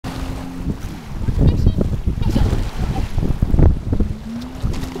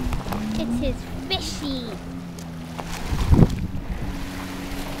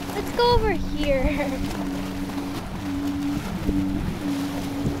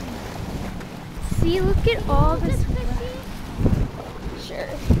See, look at all this. Sure.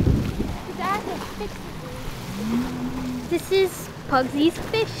 This is Pugsy's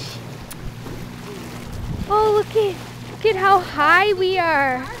fish. Oh, look at how high we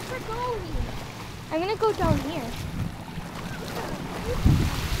are. I'm gonna go down here.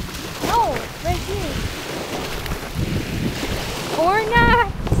 No, right here. Or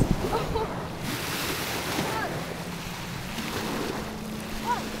not.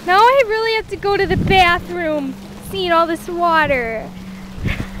 Now I really have to go to the bathroom, seeing all this water.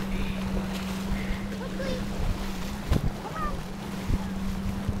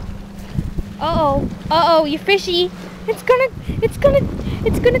 Uh-oh, you're fishy. It's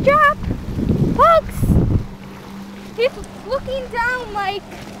gonna drop. Pugs! It's looking down like,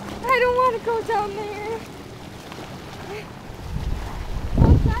 I don't want to go down there.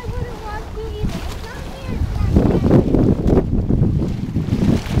 Pugs, I wouldn't want to either. It's not here, it's not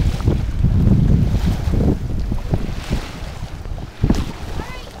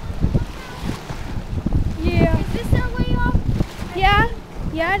here. Yeah. Is this our way off?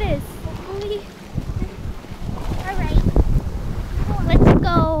 Yeah, it is. Hopefully. Alright. Let's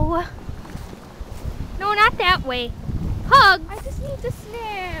go. No, not that way. Pugs! I just need to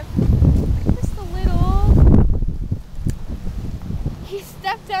snap. Just a little. He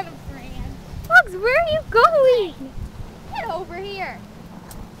stepped on a brand. Pugs, where are you going? Get over here.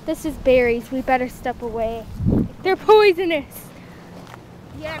 This is berries. We better step away. They're poisonous.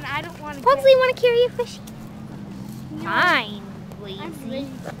 Yeah, and I don't want to. Pugsley, want to carry a fish? No. Fine, I'm lazy. lazy.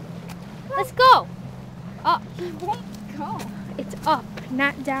 Let's go. Up. He won't go. It's up,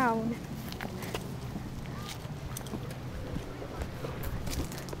 not down.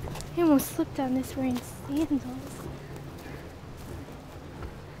 I almost slipped on this wearing sandals.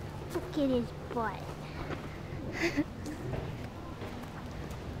 Look at his butt.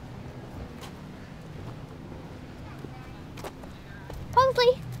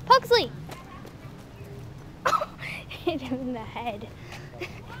 Pugsley! Hit him in the head.